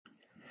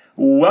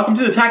Welcome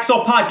to the Tax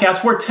Sale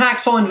Podcast, where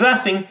tax sale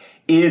investing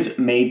is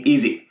made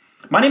easy.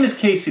 My name is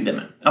Casey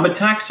Dimon. I'm a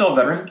tax sale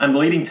veteran. I'm the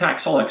leading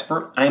tax sale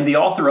expert. I am the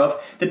author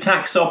of the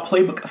Tax Sale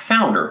Playbook,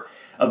 founder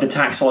of the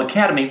Tax Sale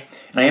Academy,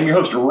 and I am your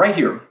host right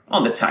here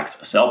on the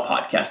Tax Sale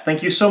Podcast.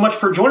 Thank you so much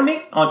for joining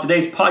me on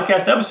today's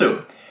podcast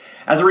episode.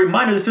 As a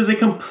reminder, this is a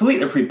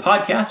completely free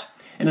podcast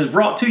and is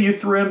brought to you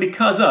through and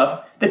because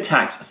of the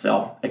Tax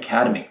Sale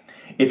Academy.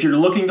 If you're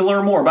looking to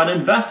learn more about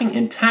investing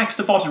in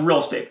tax-defaulted real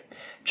estate,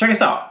 check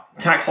us out.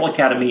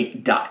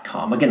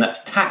 TaxSaleAcademy.com. Again,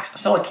 that's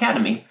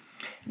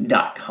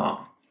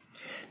TaxSaleAcademy.com.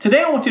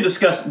 Today I want to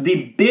discuss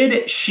the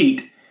bid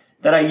sheet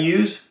that I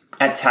use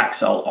at tax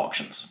sale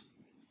auctions.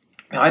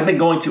 Now, I've been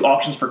going to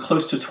auctions for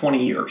close to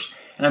 20 years,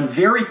 and I'm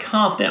very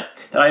confident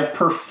that I have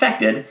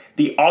perfected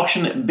the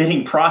auction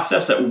bidding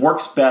process that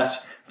works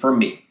best for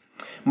me.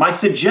 My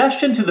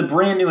suggestion to the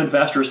brand new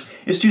investors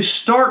is to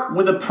start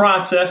with the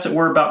process that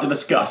we're about to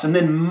discuss and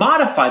then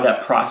modify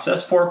that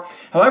process for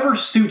however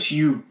suits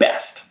you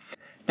best.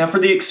 Now, for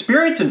the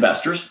experienced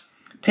investors,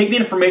 take the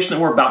information that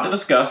we're about to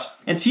discuss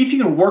and see if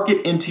you can work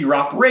it into your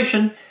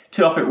operation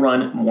to help it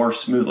run more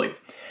smoothly.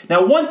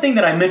 Now, one thing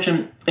that I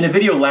mentioned in a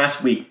video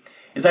last week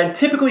is I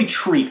typically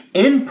treat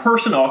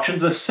in-person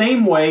auctions the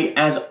same way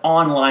as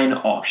online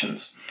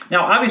auctions.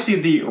 Now,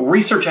 obviously, the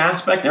research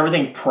aspect,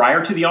 everything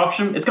prior to the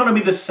auction, it's going to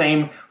be the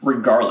same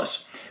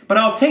regardless. But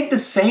I'll take the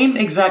same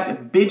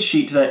exact bid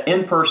sheet to that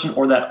in-person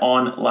or that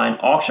online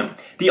auction.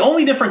 The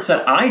only difference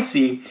that I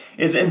see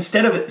is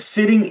instead of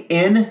sitting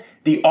in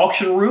the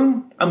auction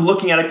room, I'm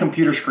looking at a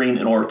computer screen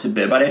in order to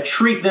bid, but I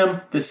treat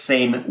them the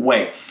same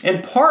way.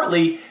 And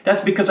partly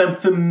that's because I'm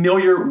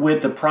familiar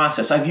with the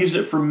process. I've used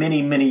it for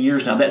many, many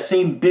years now. That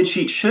same bid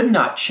sheet should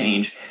not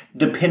change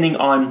depending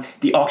on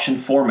the auction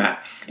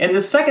format. And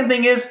the second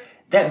thing is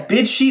that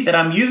bid sheet that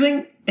I'm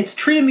using, it's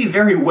treated me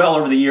very well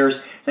over the years,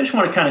 so I just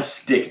want to kind of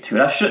stick to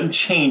it. I shouldn't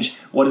change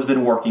what has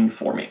been working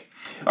for me.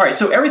 All right,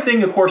 so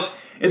everything, of course,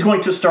 is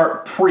going to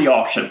start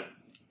pre-auction.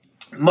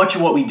 Much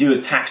of what we do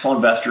as tax sale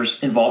investors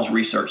involves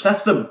research.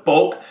 That's the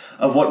bulk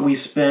of what we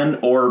spend,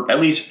 or at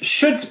least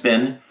should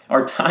spend,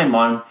 our time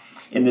on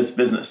in this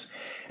business.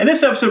 And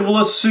this episode will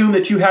assume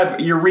that you have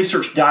your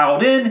research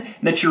dialed in and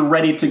that you're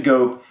ready to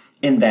go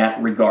in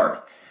that regard.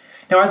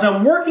 Now, as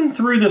I'm working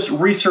through this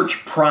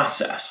research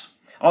process,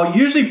 I'll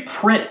usually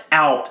print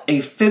out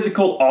a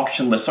physical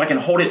auction list so I can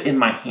hold it in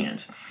my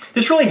hands.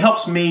 This really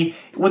helps me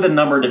with a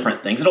number of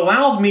different things. It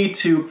allows me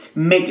to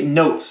make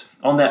notes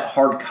on that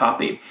hard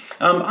copy.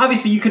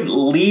 Obviously, you could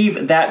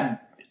leave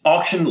that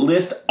auction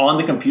list on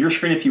the computer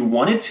screen if you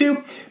wanted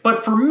to,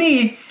 but for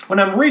me, when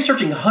I'm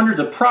researching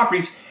hundreds of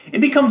properties, it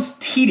becomes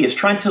tedious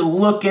trying to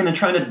look in and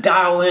trying to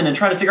dial in and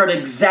trying to figure out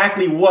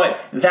exactly what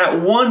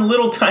that one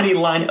little tiny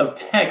line of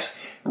text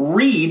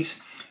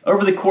reads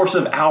over the course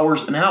of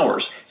hours and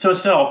hours. So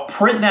instead, I'll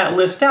print that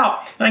list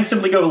out, and I can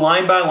simply go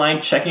line by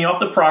line, checking off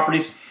the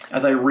properties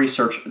as I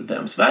research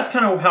them. So that's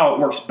kind of how it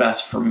works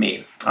best for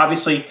me.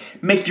 Obviously,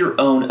 make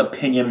your own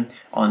opinion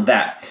on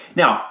that.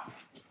 Now,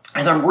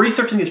 as I'm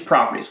researching these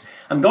properties,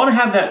 I'm going to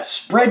have that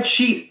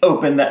spreadsheet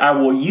open that I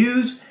will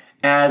use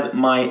as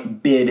my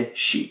bid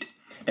sheet.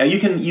 Now, you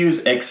can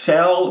use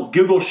Excel,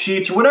 Google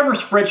Sheets, or whatever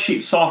spreadsheet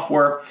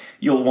software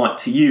you'll want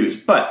to use,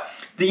 but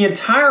the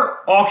entire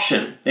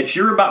auction that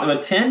you're about to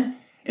attend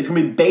is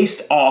going to be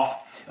based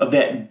off of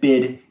that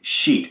bid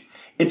sheet.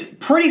 It's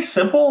pretty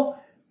simple,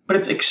 but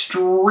it's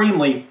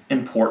extremely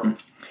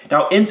important.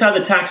 Now, inside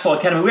the Tax Sale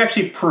Academy, we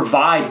actually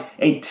provide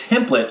a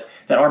template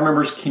that our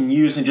members can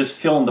use and just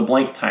fill in the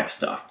blank type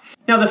stuff.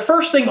 Now, the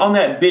first thing on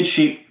that bid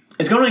sheet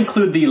is going to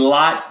include the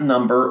lot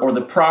number or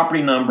the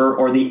property number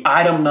or the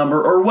item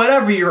number or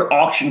whatever your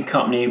auction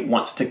company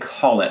wants to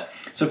call it.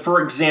 So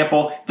for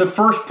example, the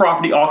first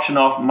property auction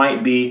off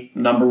might be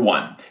number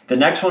 1. The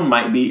next one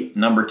might be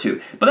number 2.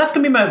 But that's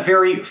going to be my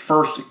very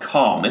first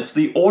column. It's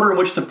the order in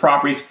which the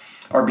properties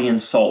are being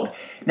sold.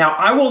 Now,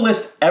 I will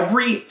list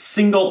every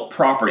single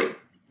property,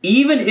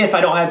 even if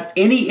I don't have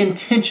any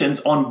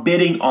intentions on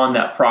bidding on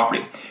that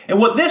property. And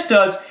what this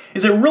does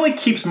is it really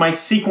keeps my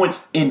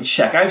sequence in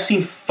check. I've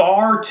seen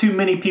far too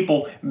many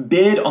people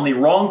bid on the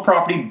wrong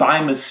property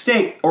by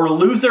mistake or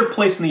lose their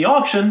place in the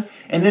auction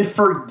and then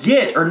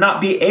forget or not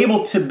be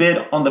able to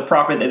bid on the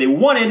property that they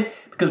wanted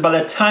because by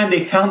the time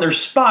they found their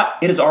spot,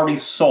 it is already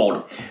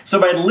sold. So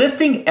by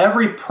listing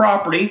every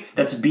property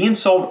that's being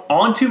sold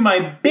onto my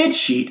bid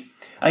sheet,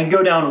 I can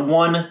go down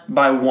one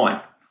by one.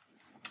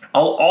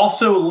 I'll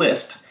also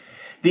list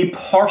the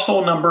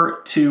parcel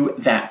number to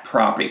that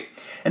property.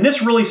 And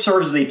this really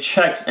serves as a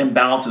checks and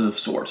balances of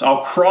sorts.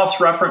 I'll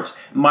cross-reference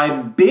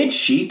my bid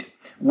sheet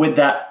with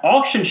that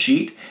auction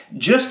sheet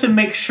just to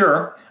make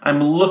sure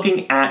I'm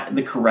looking at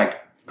the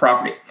correct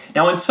property.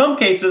 Now, in some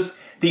cases,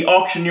 the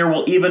auctioneer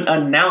will even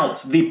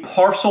announce the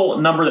parcel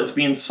number that's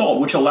being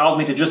sold, which allows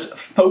me to just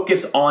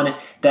focus on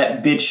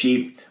that bid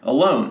sheet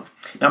alone.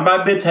 Now,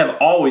 my bids have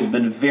always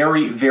been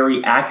very,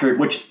 very accurate,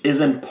 which is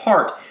in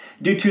part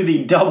due to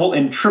the double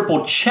and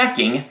triple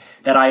checking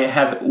that I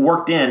have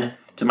worked in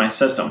to my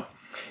system.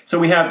 So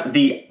we have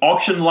the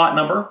auction lot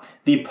number,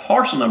 the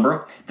parcel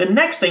number. The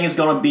next thing is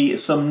going to be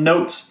some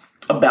notes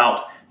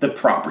about the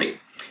property.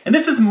 And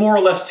this is more or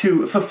less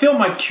to fulfill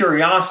my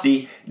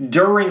curiosity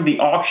during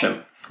the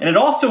auction. And it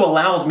also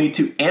allows me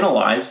to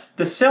analyze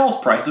the sales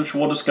price, which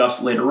we'll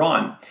discuss later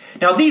on.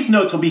 Now, these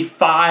notes will be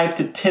 5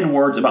 to 10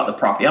 words about the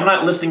property. I'm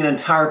not listing an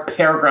entire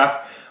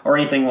paragraph or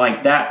anything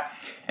like that.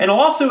 And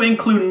I'll also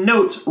include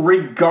notes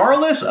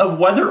regardless of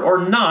whether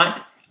or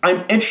not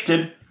I'm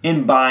interested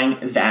in buying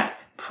that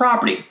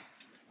property.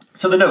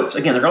 So the notes,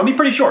 again, they're going to be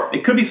pretty short.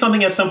 It could be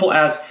something as simple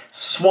as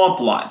swamp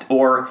lot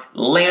or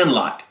land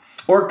lot.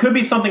 Or it could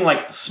be something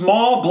like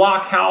small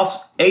block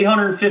house,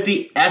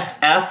 850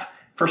 SF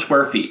per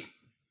square feet.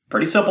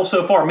 Pretty simple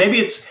so far. Maybe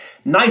it's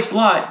nice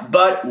lot,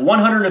 but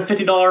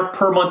 $150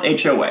 per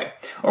month HOA.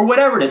 Or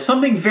whatever it is.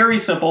 Something very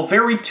simple,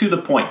 very to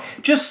the point.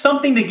 Just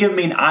something to give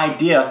me an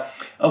idea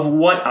of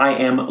what I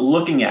am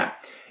looking at.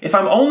 If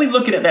I'm only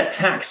looking at that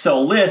tax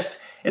sale list,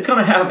 it's going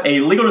to have a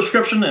legal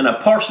description and a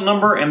parcel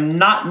number and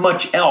not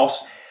much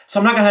else.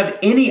 So I'm not going to have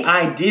any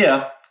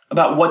idea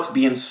about what's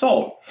being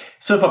sold.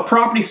 So if a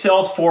property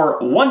sells for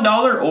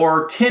 $1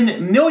 or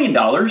 $10 million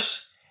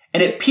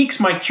and it piques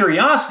my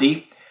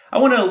curiosity, I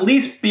want to at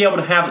least be able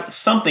to have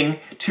something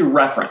to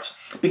reference.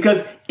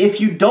 Because if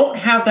you don't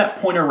have that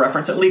point of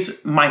reference, at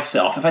least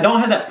myself, if I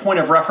don't have that point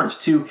of reference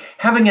to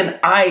having an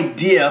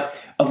idea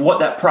of what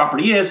that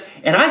property is,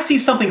 and I see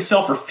something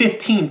sell for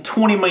 $15,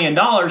 $20 million,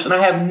 and I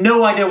have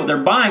no idea what they're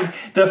buying,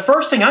 the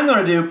first thing I'm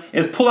going to do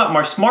is pull out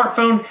my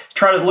smartphone,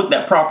 try to look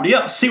that property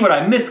up, see what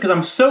I missed, because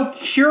I'm so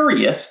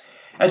curious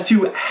as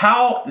to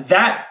how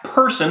that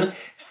person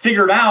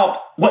figured out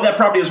what that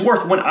property was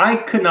worth when I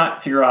could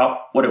not figure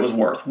out what it was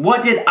worth.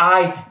 What did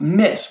I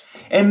miss?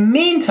 And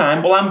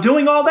meantime, while I'm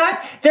doing all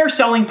that, they're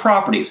selling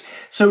properties.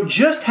 So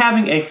just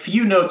having a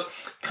few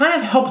notes kind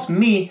of helps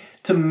me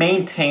to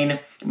maintain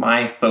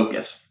my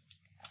focus.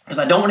 Because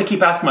I don't want to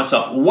keep asking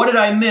myself, what did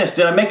I miss?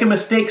 Did I make a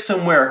mistake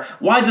somewhere?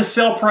 Why is the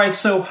sale price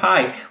so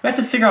high? We have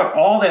to figure out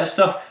all that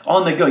stuff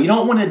on the go. You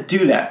don't want to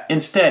do that.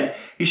 Instead,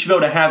 you should be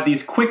able to have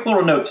these quick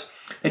little notes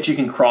that you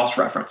can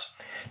cross-reference.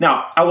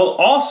 Now, I will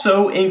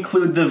also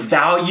include the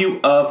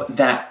value of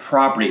that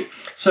property.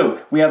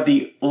 So we have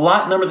the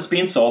lot number that's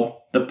being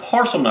sold, the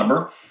parcel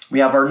number, we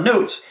have our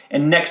notes,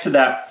 and next to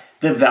that,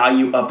 the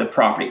value of the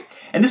property.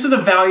 And this is a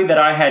value that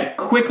I had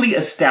quickly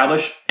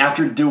established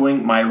after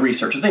doing my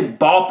research. It's a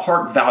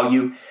ballpark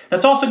value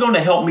that's also going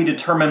to help me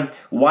determine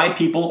why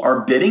people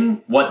are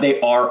bidding what they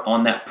are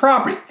on that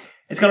property.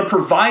 It's going to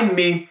provide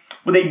me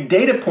with a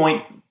data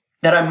point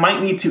that I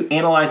might need to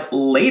analyze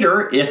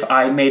later if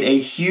I made a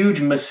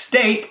huge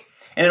mistake.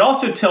 And it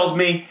also tells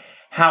me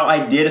how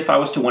I did if I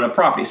was to win a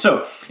property. So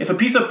if a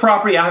piece of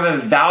property, I have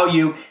a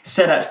value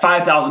set at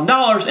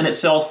 $5,000 and it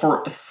sells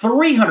for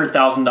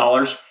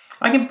 $300,000,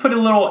 I can put a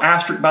little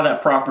asterisk by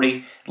that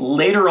property.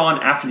 Later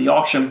on after the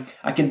auction,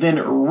 I can then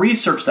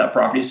research that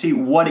property to see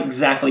what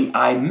exactly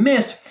I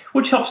missed,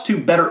 which helps to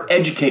better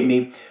educate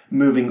me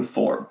moving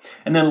forward.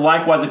 And then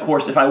likewise, of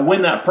course, if I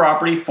win that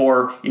property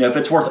for, if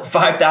it's worth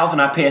 $5,000,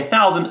 I pay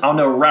 $1,000, I'll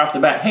know right off the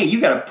bat, hey, you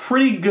got a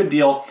pretty good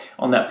deal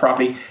on that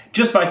property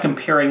just by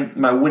comparing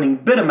my winning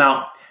bid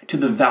amount to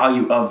the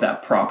value of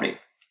that property.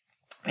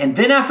 And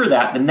then after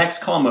that, the next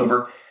column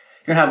over,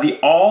 you're going to have the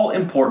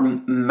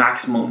all-important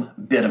maximum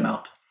bid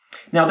amount.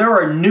 Now, there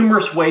are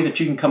numerous ways that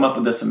you can come up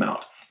with this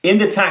amount. In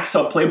the tax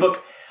sale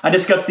playbook, I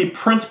discussed the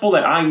principle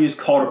that I use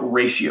called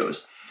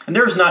ratios. And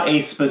there's not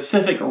a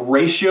specific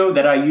ratio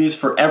that I use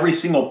for every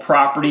single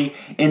property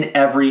in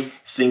every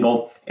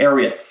single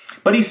area.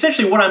 But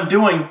essentially what I'm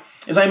doing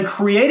is I'm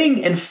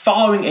creating and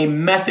following a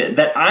method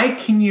that I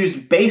can use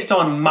based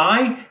on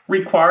my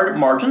required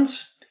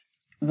margins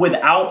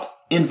without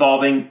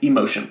involving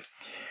emotion.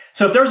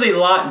 So if there's a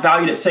lot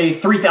valued at, say,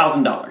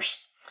 $3,000,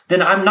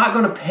 then I'm not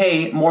going to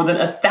pay more than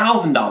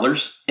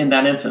 $1,000 in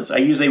that instance. I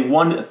use a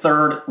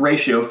 1/3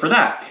 ratio for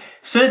that.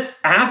 Since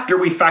after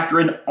we factor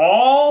in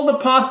all the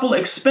possible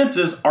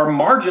expenses, our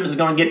margin is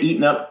going to get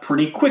eaten up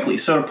pretty quickly.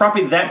 So in a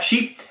property that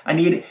cheap, I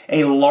need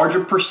a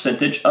larger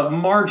percentage of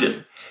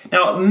margin.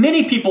 Now,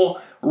 many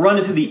people run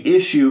into the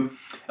issue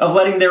of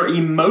letting their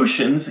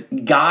emotions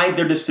guide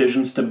their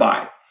decisions to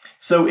buy.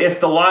 So if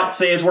the lot,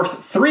 say, is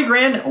worth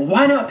 $3,000,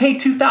 why not pay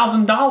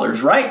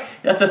 $2,000, right?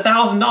 That's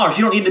 $1,000.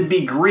 You don't need to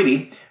be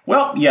greedy.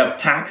 Well, you have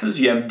taxes,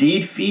 you have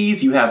deed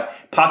fees, you have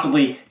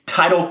possibly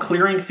title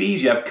clearing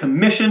fees, you have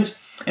commissions,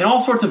 and all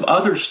sorts of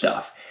other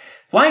stuff.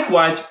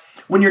 Likewise,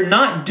 when you're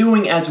not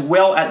doing as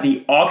well at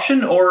the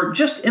auction or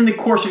just in the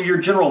course of your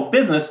general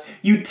business,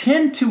 you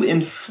tend to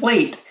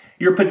inflate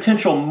your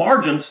potential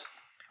margins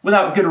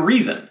without good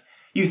reason.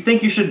 You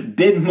think you should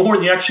bid more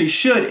than you actually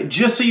should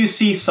just so you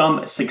see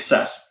some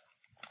success.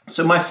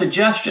 So my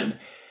suggestion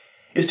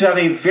is to have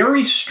a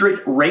very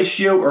strict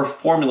ratio or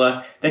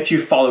formula that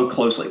you follow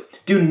closely.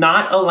 Do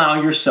not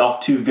allow yourself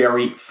to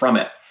vary from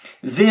it.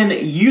 Then,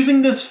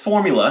 using this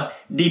formula,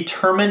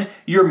 determine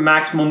your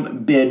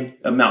maximum bid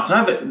amounts. And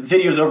I have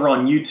videos over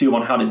on YouTube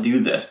on how to do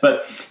this,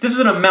 but this is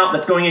an amount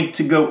that's going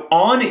to go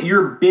on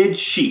your bid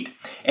sheet.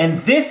 And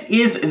this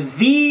is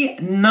the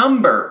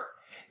number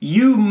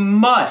you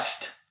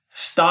must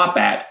stop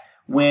at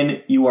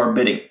when you are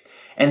bidding.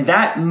 And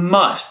that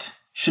must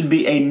should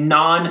be a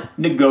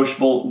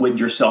non-negotiable with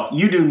yourself.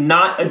 You do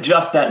not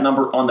adjust that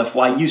number on the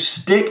fly. You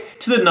stick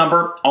to the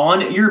number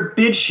on your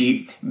bid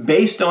sheet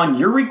based on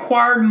your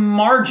required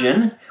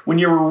margin when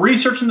you're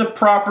researching the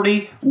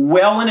property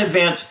well in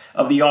advance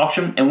of the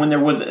auction and when there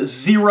was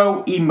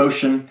zero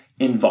emotion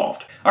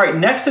involved. All right,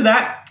 next to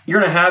that, you're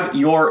going to have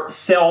your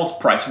sales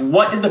price.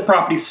 What did the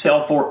property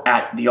sell for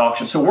at the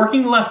auction? So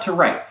working left to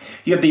right,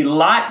 you have the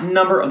lot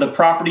number of the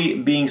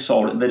property being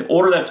sold, the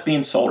order that's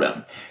being sold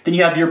in. Then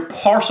you have your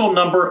parcel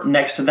number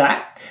next to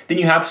that. Then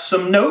you have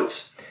some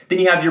notes. Then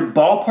you have your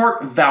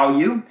ballpark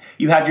value.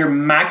 You have your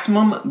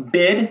maximum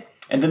bid.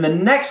 And then the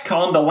next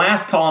column, the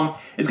last column,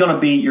 is going to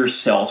be your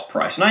sales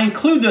price. And I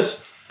include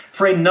this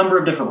for a number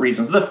of different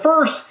reasons. The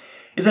first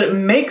is that it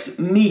makes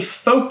me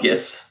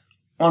focus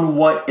on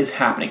what is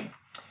happening.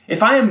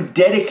 If I am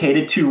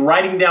dedicated to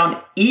writing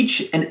down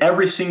each and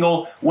every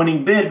single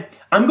winning bid,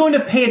 I'm going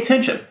to pay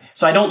attention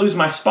so I don't lose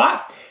my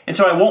spot and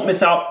so I won't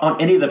miss out on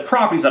any of the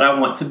properties that I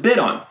want to bid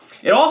on.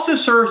 It also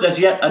serves as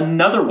yet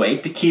another way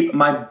to keep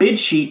my bid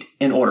sheet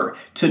in order,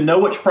 to know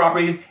which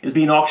property is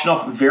being auctioned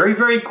off very,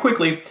 very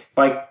quickly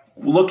by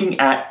looking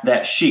at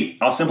that sheet.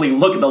 I'll simply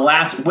look at the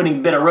last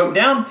winning bid I wrote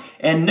down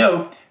and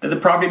know that the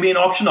property being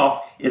auctioned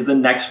off is the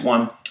next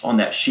one on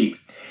that sheet.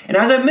 And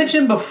as I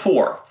mentioned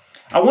before,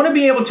 I want to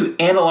be able to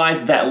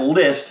analyze that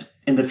list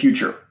in the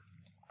future.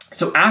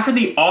 So after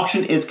the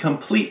auction is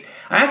complete,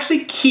 I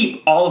actually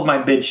keep all of my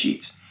bid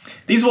sheets.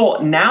 These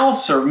will now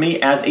serve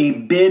me as a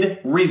bid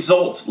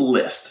results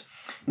list.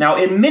 Now,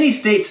 in many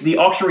states, the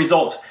auction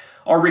results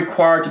are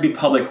required to be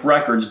public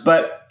records,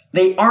 but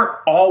they aren't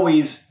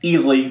always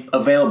easily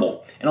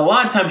available. And a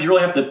lot of times you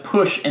really have to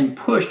push and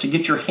push to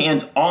get your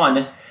hands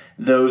on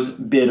those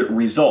bid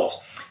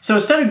results. So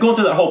instead of going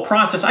through that whole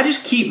process, I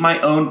just keep my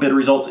own bid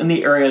results in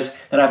the areas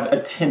that I've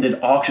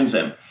attended auctions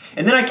in.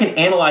 And then I can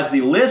analyze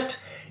the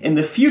list in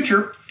the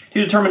future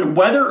to determine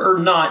whether or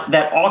not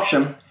that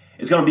auction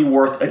is going to be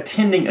worth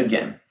attending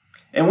again.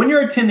 And when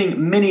you're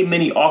attending many,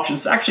 many auctions,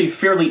 it's actually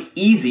fairly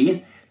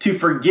easy to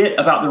forget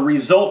about the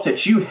results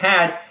that you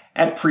had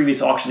at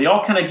previous auctions. They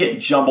all kind of get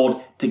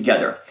jumbled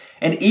together.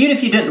 And even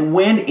if you didn't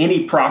win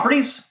any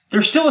properties,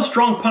 there's still a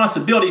strong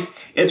possibility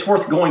it's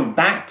worth going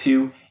back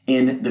to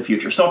in the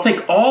future. So I'll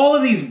take all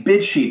of these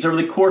bid sheets over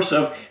the course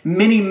of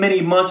many, many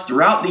months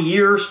throughout the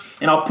years,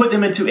 and I'll put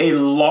them into a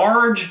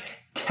large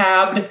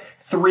tabbed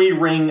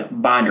 3-ring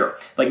binder,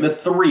 like the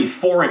 3,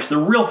 4-inch, the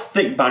real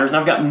thick binders. And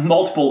I've got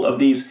multiple of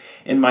these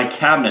in my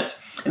cabinet.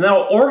 And then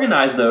I'll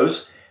organize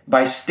those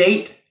by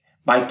state,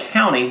 by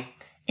county,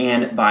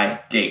 and by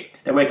date.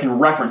 That way I can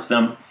reference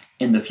them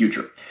in the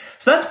future.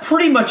 So that's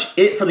pretty much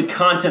it for the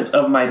contents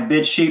of my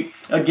bid sheet.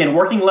 Again,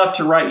 working left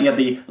to right, you have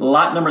the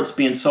lot number that's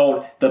being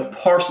sold, the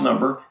parcel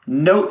number,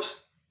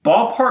 notes,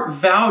 ballpark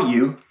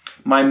value,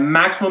 my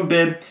maximum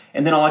bid,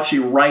 and then I'll actually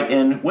write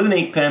in with an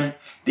ink pen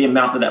the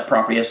amount that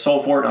property has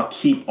sold for, and I'll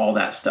keep all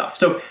that stuff.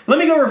 So let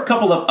me go over a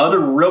couple of other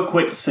real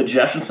quick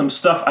suggestions, some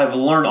stuff I've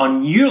learned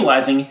on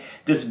utilizing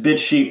this bid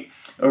sheet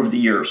over the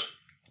years.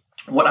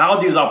 What I'll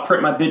do is I'll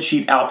print my bid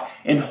sheet out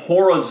in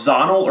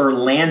horizontal or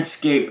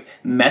landscape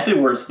method,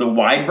 where it's the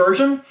wide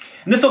version.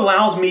 And this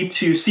allows me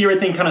to see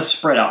everything kind of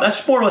spread out.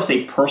 That's more or less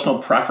a personal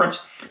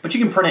preference, but you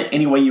can print it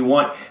any way you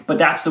want, but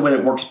that's the way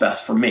that works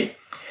best for me.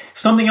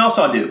 Something else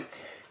I'll do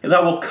is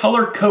I will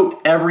color code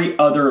every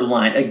other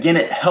line. Again,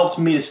 it helps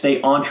me to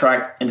stay on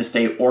track and to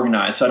stay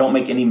organized so I don't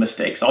make any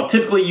mistakes. I'll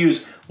typically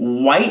use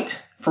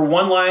white for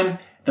one line,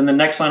 then the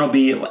next line will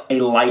be a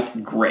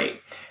light gray.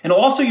 And I'll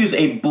also use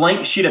a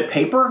blank sheet of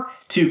paper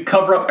to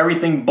cover up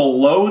everything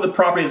below the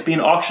property that's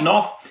being auctioned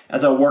off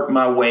as I work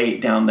my way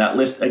down that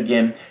list,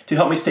 again, to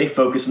help me stay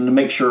focused and to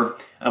make sure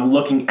I'm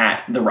looking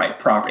at the right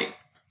property.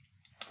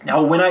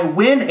 Now, when I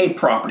win a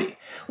property,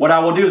 what I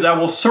will do is I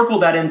will circle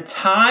that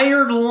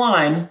entire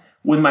line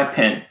with my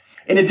pen.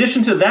 In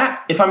addition to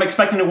that, if I'm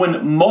expecting to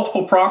win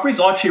multiple properties,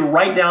 I'll actually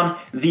write down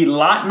the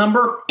lot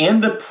number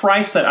and the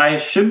price that I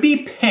should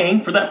be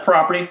paying for that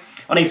property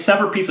on a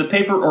separate piece of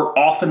paper or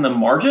off in the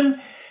margin.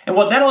 And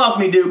what that allows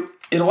me to do,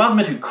 it allows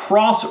me to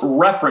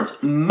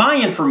cross-reference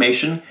my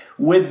information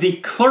with the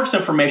clerk's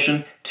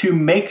information to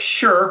make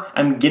sure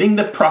I'm getting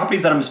the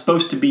properties that I'm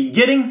supposed to be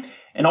getting,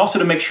 and also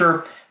to make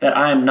sure that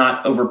I am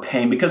not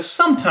overpaying, because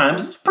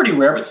sometimes, it's pretty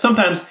rare, but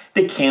sometimes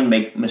they can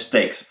make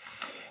mistakes.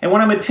 And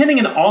when I'm attending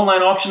an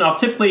online auction, I'll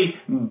typically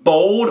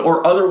bold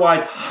or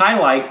otherwise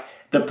highlight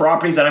the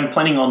properties that I'm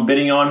planning on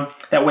bidding on.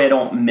 That way I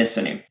don't miss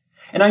any.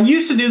 And I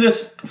used to do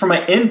this for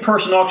my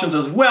in-person auctions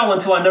as well,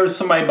 until I noticed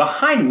somebody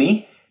behind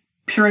me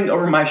peering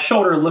over my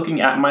shoulder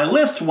looking at my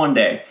list one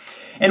day.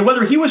 And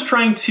whether he was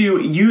trying to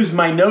use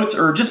my notes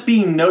or just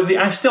being nosy,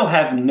 I still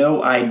have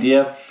no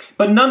idea.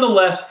 But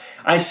nonetheless,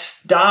 I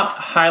stopped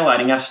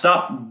highlighting, I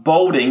stopped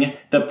bolding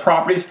the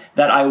properties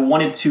that I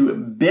wanted to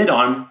bid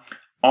on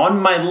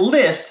my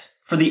list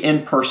for the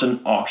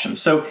in-person auction.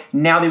 So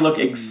now they look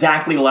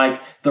exactly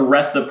like the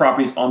rest of the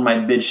properties on my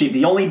bid sheet.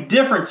 The only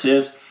difference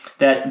is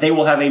that they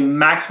will have a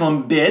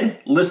maximum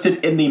bid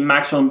listed in the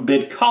maximum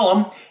bid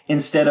column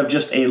instead of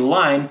just a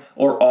line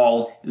or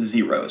all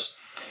zeros.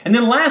 And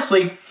then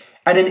lastly,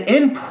 at an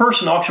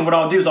in-person auction, what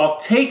I'll do is I'll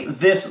take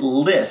this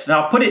list and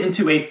I'll put it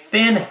into a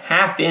thin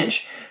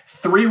 1/2-inch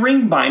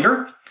 3-ring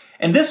binder.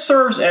 And this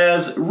serves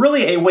as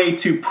really a way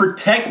to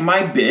protect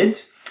my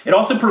bids. It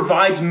also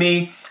provides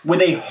me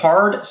with a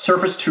hard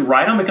surface to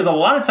write on, because a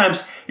lot of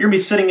times you're going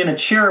to be sitting in a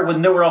chair with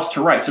nowhere else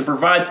to write. So it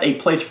provides a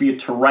place for you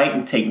to write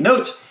and take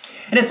notes.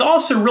 And it's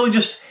also really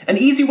just an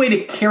easy way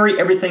to carry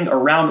everything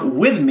around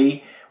with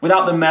me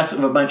without the mess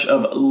of a bunch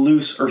of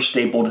loose or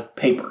stapled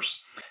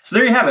papers. So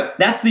there you have it.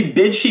 That's the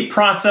bid sheet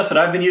process that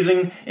I've been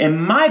using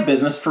in my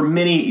business for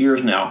many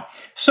years now.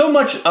 So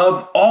much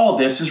of all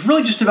this is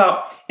really just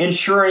about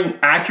ensuring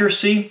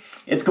accuracy.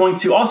 It's going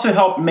to also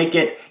help make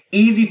it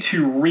easy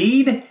to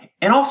read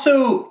and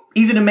also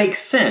easy to make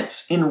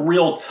sense in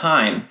real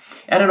time.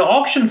 At an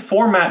auction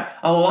format,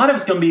 a lot of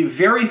it's going to be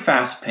very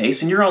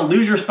fast-paced, and you're going to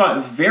lose your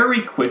spot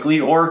very quickly,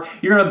 or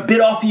you're going to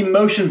bid off the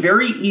emotion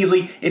very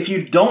easily if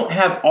you don't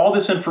have all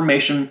this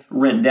information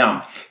written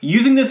down.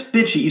 Using this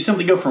bid sheet, you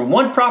simply go from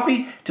one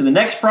property to the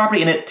next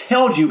property, and it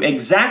tells you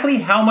exactly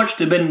how much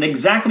to bid and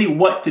exactly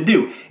what to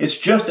do. It's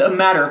just a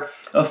matter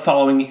of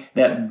following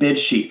that bid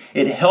sheet.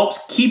 It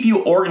helps keep you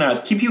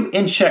organized, keep you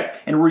in check,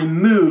 and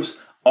removes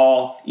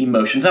all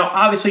emotions. Now,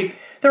 obviously,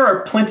 there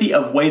are plenty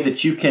of ways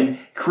that you can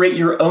create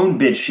your own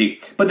bid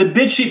sheet, but the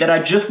bid sheet that I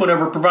just went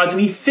over provides an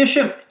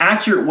efficient,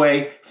 accurate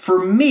way for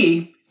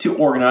me to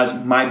organize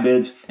my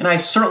bids, and I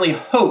certainly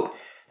hope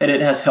that it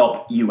has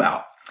helped you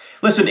out.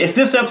 Listen, if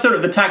this episode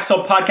of the Tax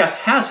Sale Podcast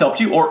has helped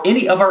you, or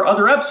any of our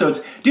other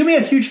episodes, do me a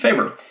huge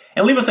favor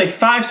and leave us a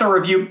 5-star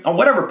review on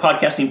whatever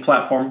podcasting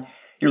platform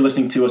you're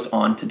listening to us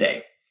on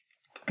today.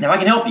 Now, I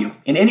can help you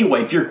in any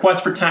way. If your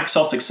quest for tax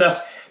sale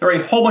success, there are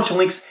a whole bunch of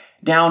links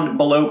down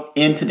below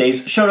in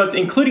today's show notes,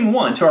 including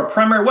one to our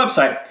primary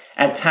website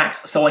at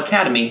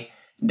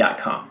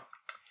taxsaleacademy.com.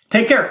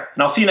 Take care,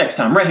 and I'll see you next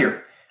time right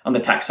here on the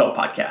Tax Sale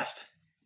Podcast.